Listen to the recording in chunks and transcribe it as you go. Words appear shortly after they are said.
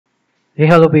Hey,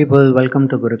 hello people, welcome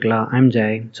to Gurukula. I'm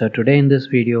Jai. So today in this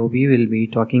video we will be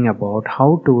talking about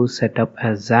how to set up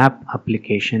a ZAP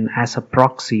application as a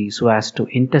proxy so as to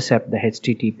intercept the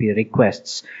HTTP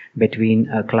requests between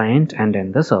a client and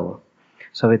then the server.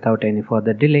 So without any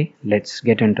further delay, let's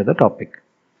get into the topic.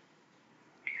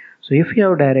 So if you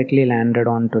have directly landed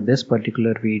onto this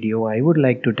particular video, I would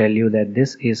like to tell you that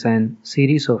this is a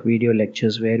series of video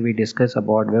lectures where we discuss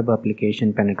about web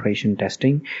application penetration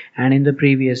testing, and in the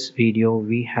previous video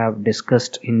we have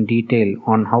discussed in detail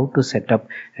on how to set up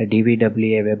a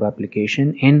DVWA web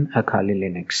application in a Kali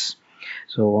Linux.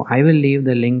 So I will leave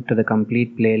the link to the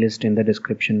complete playlist in the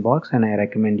description box and I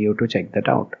recommend you to check that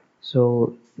out.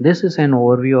 So this is an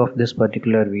overview of this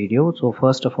particular video. So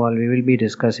first of all, we will be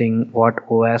discussing what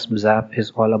OWASP ZAP is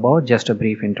all about, just a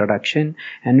brief introduction,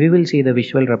 and we will see the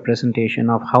visual representation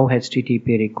of how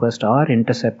HTTP requests are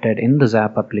intercepted in the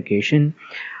ZAP application,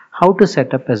 how to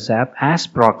set up a ZAP as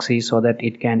proxy so that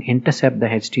it can intercept the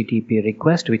HTTP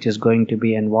request, which is going to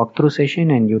be a walkthrough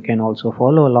session and you can also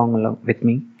follow along with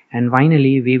me. And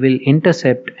finally, we will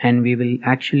intercept and we will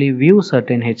actually view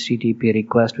certain HTTP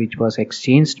request which was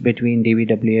exchanged between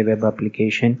DVWA web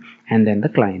application and then the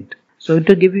client. So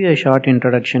to give you a short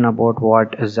introduction about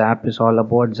what ZAP is all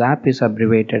about, ZAP is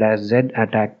abbreviated as Zed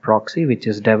Attack Proxy, which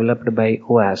is developed by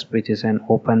OWASP, which is an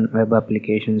open web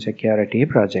application security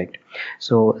project.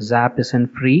 So ZAP is a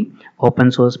free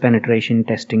open source penetration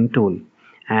testing tool,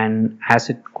 and as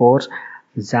its core,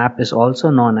 ZAP is also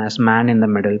known as man in the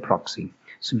middle proxy.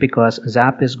 So because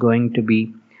ZAP is going to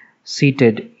be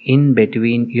seated in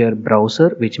between your browser,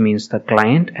 which means the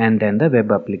client, and then the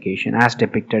web application as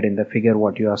depicted in the figure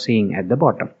what you are seeing at the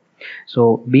bottom.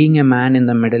 So being a man in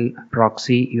the middle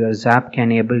proxy, your ZAP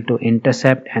can able to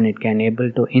intercept and it can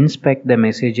able to inspect the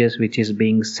messages which is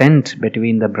being sent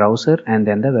between the browser and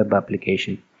then the web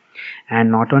application. And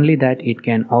not only that, it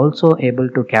can also able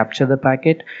to capture the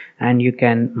packet and you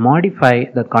can modify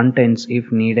the contents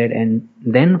if needed and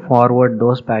then forward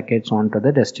those packets onto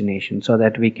the destination so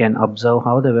that we can observe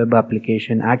how the web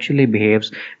application actually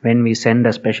behaves when we send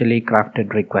a specially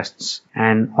crafted requests.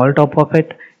 And on top of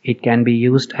it, it can be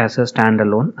used as a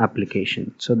standalone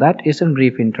application. So that is a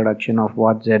brief introduction of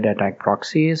what Zed Attack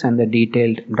Proxy is, and the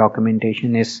detailed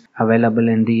documentation is available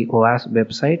in the OWASP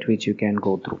website which you can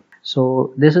go through.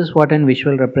 So this is what a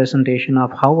visual representation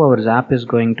of how our ZAP is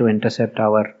going to intercept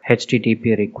our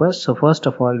HTTP request. So first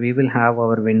of all, we will have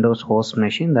our Windows host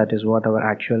machine, that is what our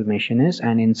actual machine is,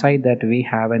 and inside that we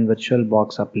have a virtual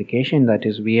box application, that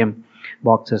is VM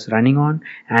box is running on,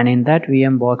 and in that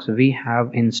VM box we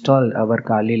have installed our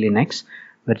Kali Linux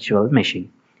virtual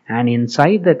machine. And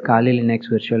inside that Kali Linux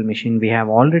virtual machine we have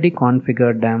already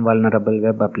configured the vulnerable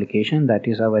web application, that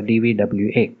is our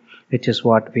DVWA, which is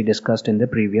what we discussed in the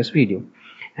previous video.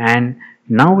 And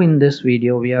now in this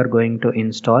video we are going to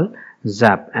install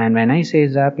ZAP, and when I say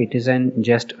ZAP, it isn't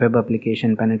just web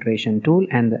application penetration tool,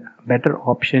 and the better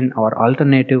option or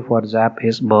alternative for ZAP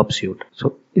is Burp Suite.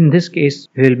 So in this case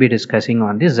we will be discussing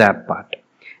on the ZAP part.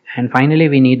 And finally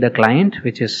we need the client,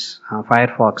 which is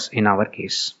Firefox in our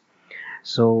case.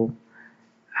 So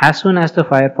as soon as the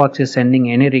Firefox is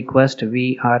sending any request,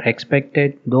 we are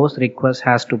expected those requests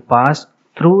has to pass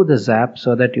through the ZAP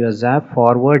so that your ZAP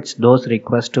forwards those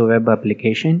requests to web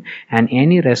application, and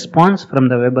any response from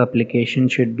the web application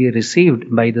should be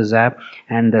received by the ZAP,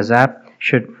 and the ZAP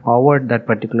should forward that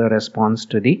particular response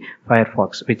to the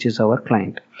Firefox, which is our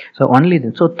client. So only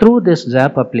then, so through this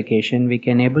ZAP application we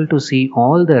can able to see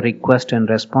all the requests and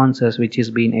responses which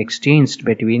is being exchanged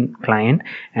between client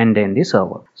and then the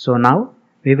server. So now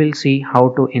we will see how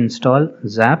to install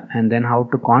ZAP and then how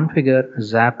to configure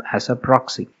ZAP as a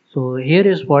proxy. So here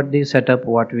is what the setup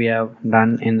what we have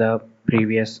done in the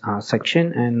previous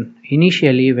section. And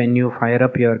initially when you fire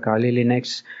up your Kali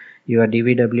Linux, your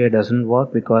DVWA doesn't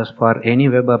work, because for any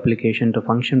web application to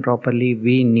function properly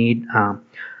we need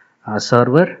a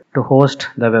server to host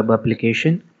the web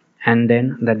application and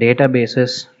then the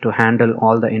databases to handle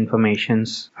all the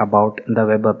informations about the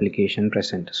web application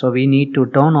present. So we need to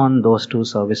turn on those two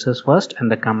services first,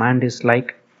 and the command is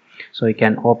like, so you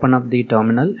can open up the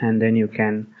terminal and then you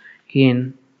can key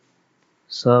in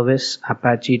service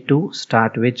Apache 2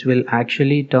 start, which will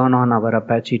actually turn on our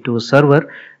Apache 2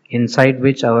 server inside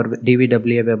which our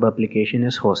DVWA web application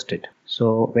is hosted.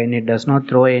 So when it does not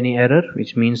throw any error,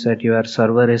 which means that your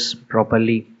server is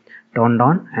properly turned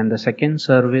on. And the second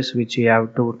service which you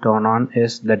have to turn on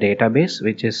is the database,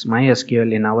 which is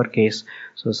MySQL in our case.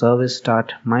 So service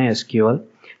start MySQL,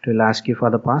 it will ask you for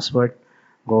the password,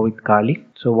 go with Kali.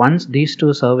 So once these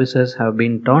two services have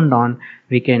been turned on,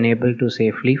 we can able to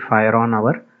safely fire on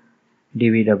our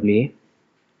DVWA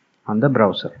on the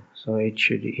browser. So it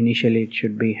should initially it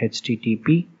should be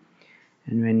HTTP,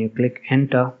 and when you click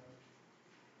enter,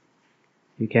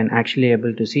 you can actually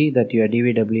able to see that your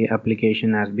DVWA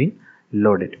application has been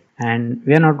loaded. And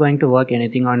we are not going to work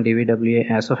anything on DVWA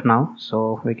as of now,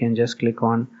 so we can just click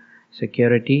on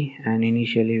security, and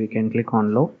initially we can click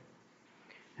on low,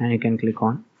 and you can click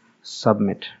on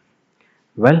submit.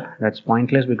 Well, that's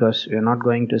pointless because we are not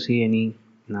going to see any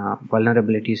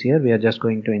vulnerabilities here. We are just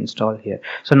going to install here.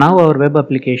 So now our web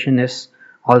application is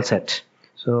all set.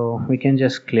 So we can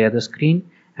just clear the screen,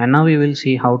 and now we will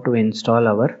see how to install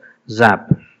our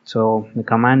ZAP. So the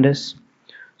command is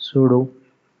sudo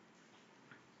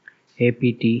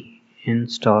apt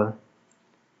install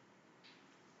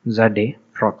Zed Attack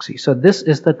Proxy. So this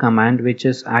is the command which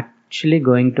is actually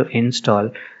going to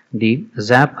install the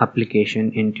ZAP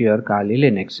application into your Kali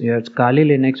Linux. Your Kali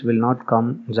Linux will not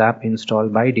come ZAP install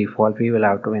by default. We will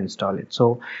have to install it.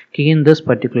 So key in this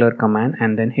particular command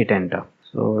and then hit enter.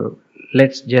 So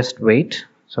let's just wait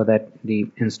so that the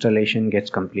installation gets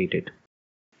completed.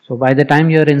 So by the time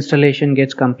your installation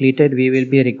gets completed, we will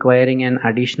be requiring an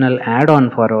additional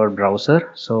add-on for our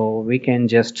browser. So we can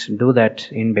just do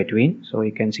that in between. So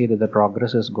you can see that the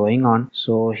progress is going on.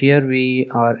 So here we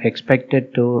are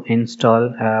expected to install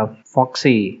a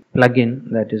Foxy plugin,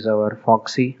 that is our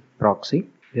Foxy proxy.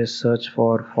 Just search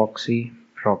for Foxy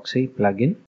proxy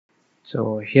plugin.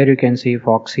 So here you can see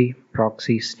Foxy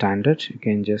proxy standard. You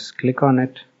can just click on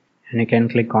it, and you can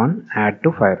click on add to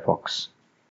Firefox.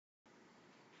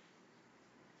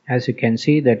 As you can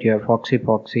see that your Foxy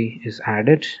proxy is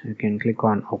added. You can click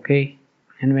on OK,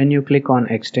 and when you click on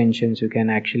extensions, you can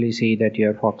actually see that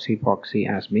your Foxy proxy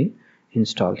has been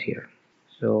installed here.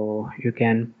 So you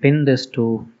can pin this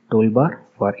to toolbar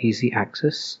for easy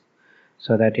access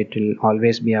so that it will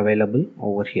always be available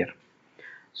over here.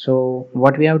 So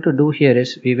what we have to do here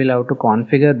is we will have to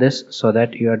configure this so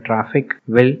that your traffic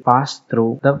will pass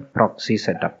through the proxy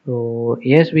setup. So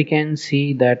yes, we can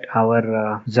see that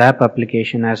our ZAP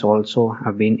application has also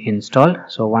been installed.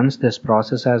 So once this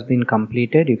process has been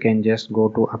completed, you can just go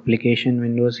to application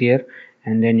windows here,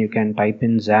 and then you can type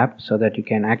in ZAP so that you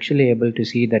can actually able to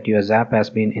see that your ZAP has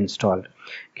been installed.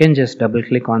 You can just double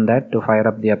click on that to fire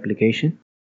up the application.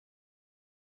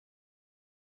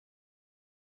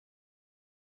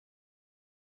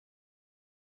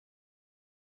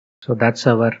 So that's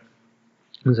our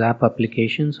ZAP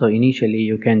application. So initially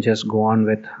you can just go on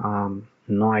with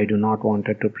no, I do not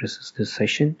wanted to process this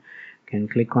session. You can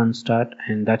click on start,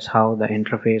 and that's how the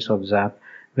interface of ZAP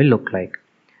will look like.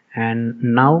 And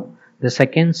now the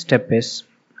second step is,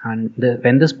 and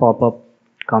when this pop-up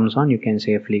comes on, you can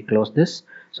safely close this.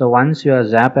 So once your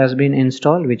ZAP has been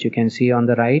installed, which you can see on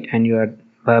the right, and your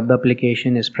web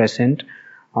application is present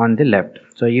on the left.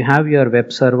 So you have your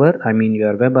web server, I mean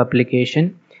your web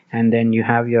application, and then you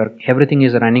have your everything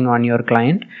is running on your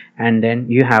client, and then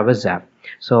you have a ZAP.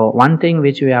 So one thing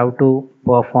which we have to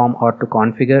perform or to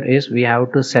configure is we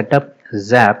have to set up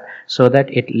ZAP so that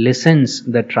it listens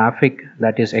the traffic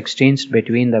that is exchanged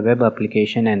between the web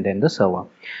application and then the server.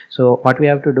 So what we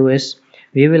have to do is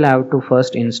we will have to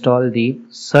first install the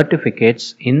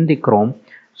certificates in the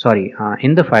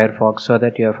in the Firefox, so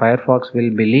that your Firefox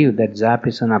will believe that ZAP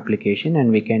is an application and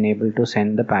we can able to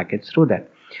send the packets through that.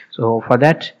 So for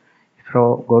that,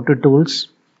 go to tools,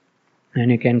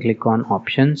 and you can click on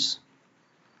options,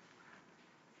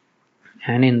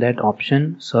 and in that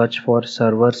option search for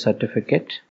server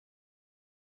certificate.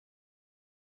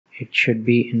 It should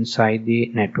be inside the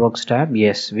networks tab.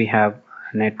 Yes, we have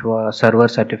network server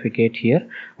certificate here.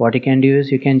 What you can do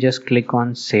is you can just click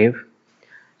on save.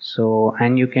 So,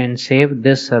 and you can save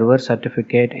this server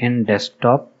certificate in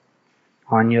desktop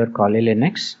on your Kali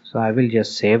Linux. So I will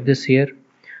just save this here.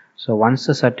 So once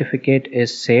the certificate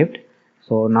is saved,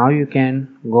 so now you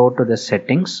can go to the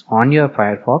settings on your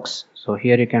Firefox. So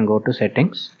here you can go to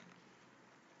settings,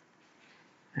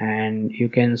 and you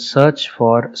can search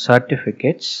for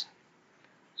certificates.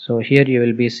 So here you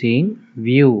will be seeing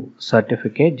view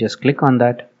certificate. Just click on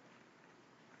that,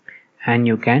 and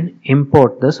you can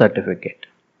import the certificate.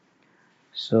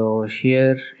 So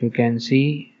here you can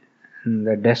see in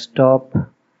the desktop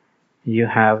you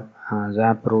have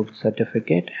ZAP root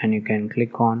certificate, and you can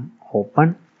click on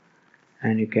open,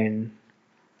 and you can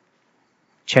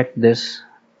check this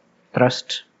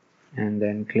trust, and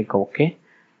then click OK,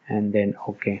 and then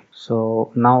OK.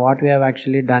 So now what we have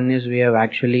actually done is we have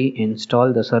actually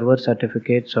installed the server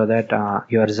certificate so that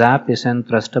your ZAP is an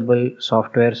trustable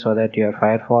software, so that your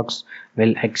Firefox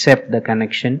will accept the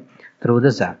connection through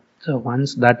the ZAP. So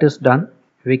once that is done,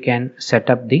 we can set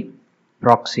up the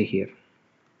proxy here.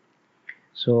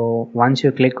 So once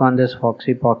you click on this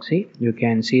proxy, you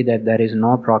can see that there is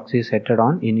no proxy set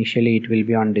on. Initially it will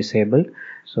be on disabled.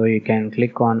 So you can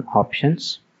click on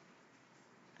options.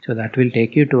 So that will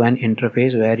take you to an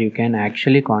interface where you can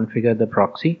actually configure the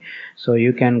proxy. So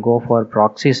you can go for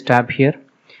proxies tab here,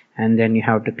 and then you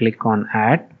have to click on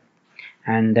add,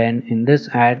 and then in this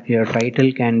add your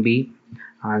title can be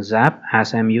ZAP.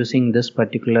 As I'm using this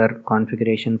particular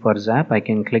configuration for ZAP, I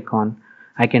can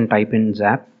type in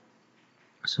ZAP.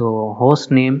 So host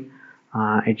name,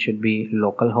 it should be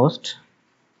localhost,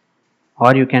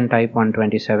 or you can type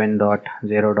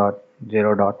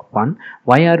 127.0.0.1.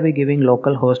 Why are we giving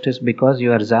localhost is because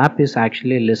your ZAP is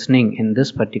actually listening in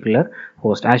this particular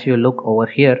host. As you look over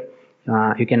here,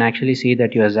 you can actually see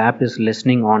that your ZAP is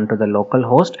listening on to the local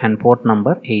host and port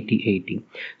number 8080.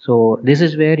 So this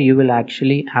is where you will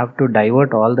actually have to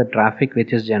divert all the traffic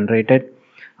which is generated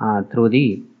through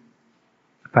the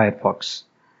Firefox.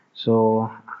 So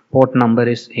port number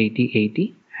is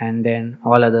 8080, and then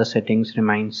all other settings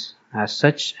remains as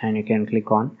such, and you can click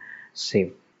on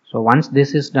save. So once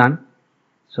this is done,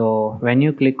 so when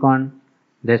you click on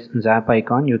this ZAP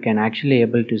icon, you can actually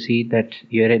able to see that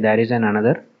here there is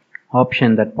another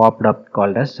option that popped up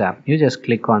called as ZAP. You just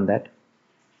click on that,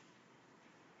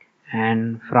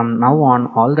 and from now on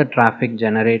all the traffic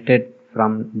generated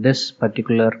from this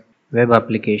particular web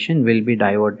application will be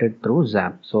diverted through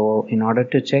ZAP. So in order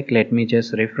to check, let me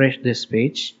just refresh this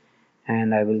page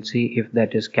and I will see if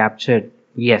that is captured.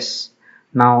 Yes,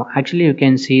 now actually you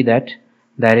can see that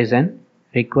there is an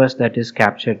request that is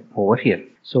captured over here.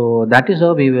 So that is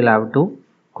how we will have to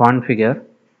configure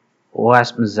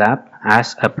OWASP ZAP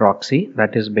as a proxy,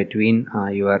 that is between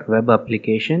your web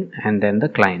application and then the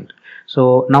client.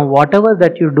 So now whatever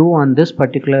that you do on this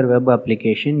particular web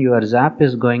application, your ZAP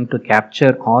is going to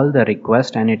capture all the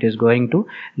requests and it is going to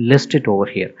list it over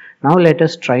here. Now let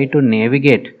us try to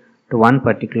navigate to one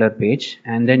particular page,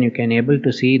 and then you can able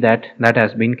to see that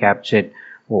has been captured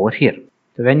over here.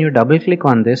 So when you double click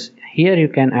on this, here you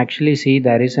can actually see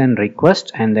there is an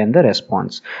request and then the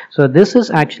response. So this is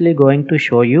actually going to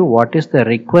show you what is the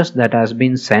request that has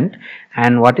been sent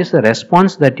and what is the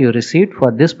response that you received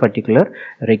for this particular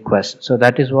request. So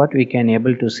that is what we can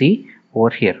able to see over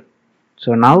here.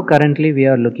 So now currently we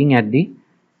are looking at the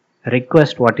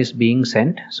request what is being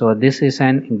sent. So this is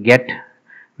an get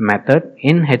method.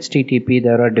 In HTTP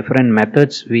there are different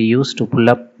methods we use to pull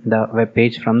up the web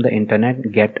page from the internet: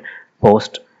 get,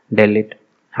 post, delete,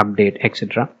 update,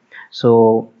 etc.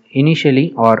 So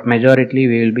initially or majority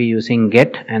we will be using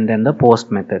get and then the post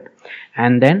method,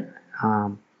 and then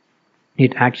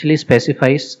it actually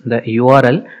specifies the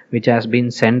URL which has been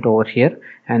sent over here,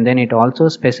 and then it also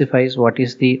specifies what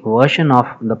is the version of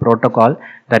the protocol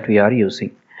that we are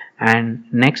using. And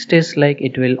next is like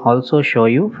it will also show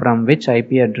you from which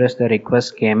IP address the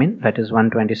request came in, that is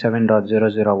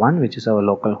 127.0.0.1, which is our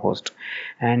local host.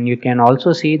 And you can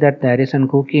also see that there is an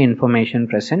cookie information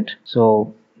present.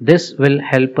 So this will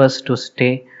help us to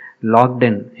stay logged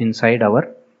in inside our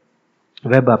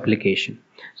web application.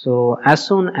 So as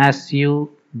soon as you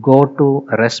go to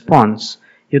response,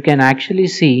 you can actually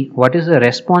see what is the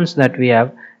response that we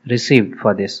have received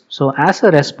for this. So as a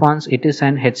response, it is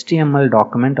an HTML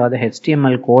document or the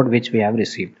HTML code which we have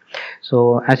received.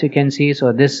 So as you can see,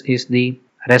 so this is the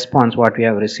response what we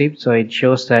have received. So it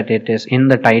shows that it is in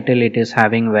the title, it is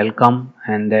having welcome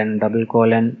and then double :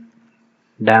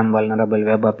 damn vulnerable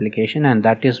web application, and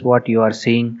that is what you are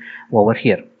seeing over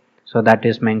here. So that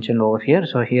is mentioned over here.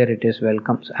 So here it is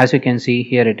welcome. So as you can see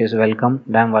here, it is welcome,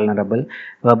 damn vulnerable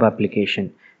web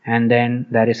application. And then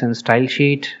there is a style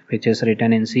sheet which is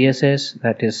written in CSS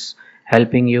that is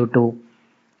helping you to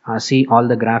see all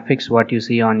the graphics what you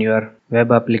see on your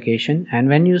web application. And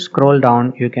when you scroll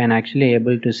down, you can actually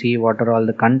able to see what are all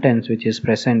the contents which is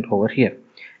present over here.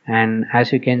 And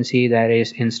as you can see, there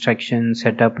is instruction,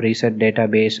 setup, reset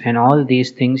database, and all these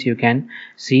things you can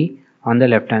see on the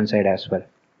left hand side as well.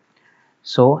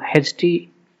 So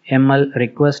HTML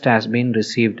request has been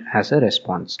received as a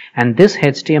response, and this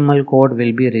HTML code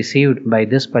will be received by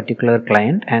this particular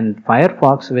client, and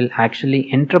Firefox will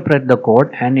actually interpret the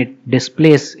code and it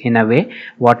displays in a way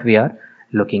what we are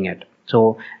looking at.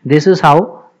 So this is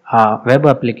how a web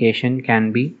application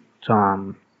can be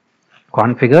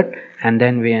configured, and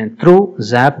then through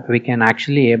ZAP we can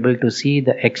actually able to see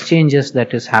the exchanges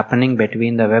that is happening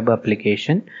between the web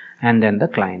application and then the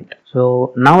client.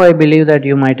 So now I believe that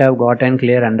you might have gotten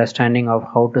clear understanding of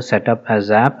how to set up a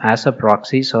ZAP as a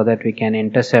proxy so that we can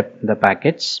intercept the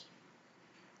packets.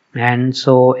 And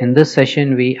so in this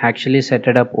session we actually set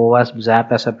it up OWASP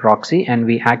ZAP as a proxy, and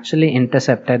we actually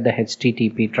intercepted the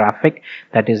HTTP traffic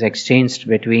that is exchanged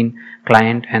between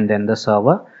client and then the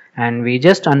server. And we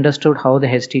just understood how the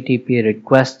HTTP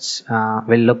requests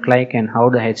will look like and how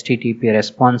the HTTP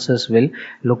responses will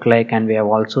look like, and we have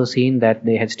also seen that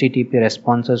the HTTP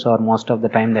responses are most of the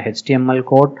time the HTML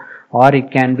code, or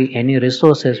it can be any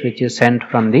resources which is sent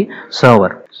from the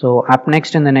server. So up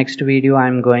next in the next video I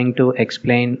am going to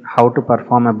explain how to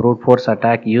perform a brute force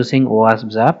attack using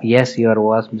OWASP ZAP. Yes, your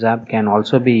OWASP ZAP can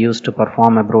also be used to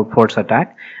perform a brute force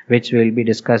attack, which we will be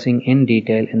discussing in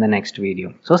detail in the next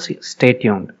video. So stay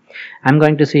tuned. I'm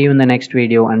going to see you in the next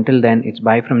video. Until then, it's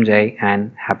bye from Jai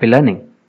and happy learning.